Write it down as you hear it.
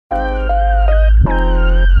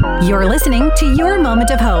You're listening to Your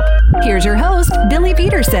Moment of Hope. Here's your host, Billy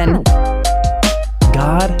Peterson.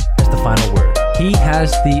 God has the final word. He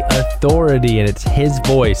has the authority, and it's His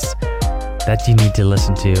voice that you need to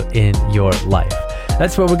listen to in your life.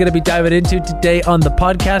 That's what we're going to be diving into today on the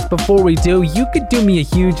podcast. Before we do, you could do me a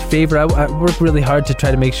huge favor. I work really hard to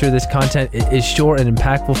try to make sure this content is short and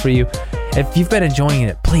impactful for you. If you've been enjoying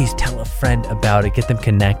it, please tell a friend about it. Get them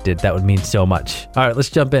connected. That would mean so much. All right,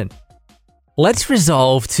 let's jump in. Let's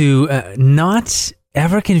resolve to not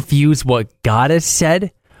ever confuse what God has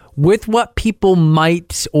said with what people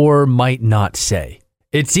might or might not say.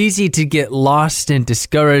 It's easy to get lost and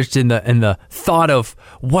discouraged in the thought of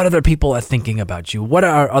what other people are thinking about you. What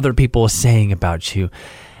are other people saying about you?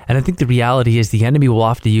 And I think the reality is the enemy will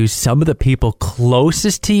often use some of the people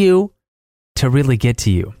closest to you to really get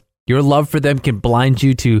to you. Your love for them can blind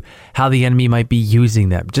you to how the enemy might be using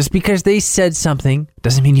them. Just because they said something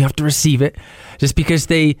doesn't mean you have to receive it. Just because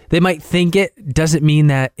they might think it doesn't mean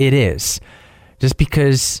that it is. Just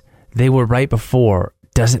because they were right before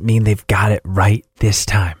doesn't mean they've got it right this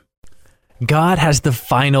time. God has the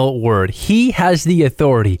final word. He has the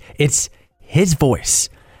authority. It's His voice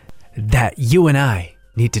that you and I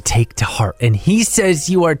need to take to heart. And He says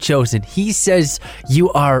you are chosen. He says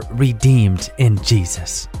you are redeemed in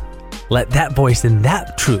Jesus. Let that voice and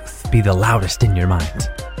that truth be the loudest in your mind.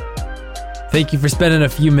 Thank you for spending a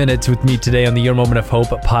few minutes with me today on the Your Moment of Hope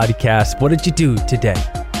podcast. What did you do today?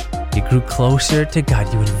 You grew closer to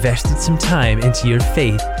God. You invested some time into your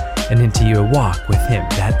faith and into your walk with Him.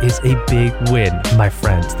 That is a big win, my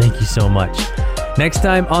friends. Thank you so much. Next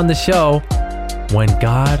time on the show, when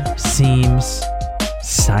God seems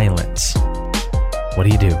silent, what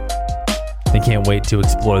do? I can't wait to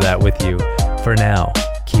explore that with you. For now,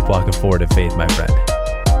 keep walking forward in faith, my friend.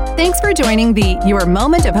 Thanks for joining the Your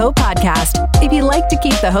Moment of Hope podcast. If you'd like to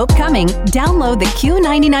keep the hope coming, download the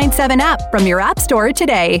Q997 app from your app store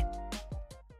today.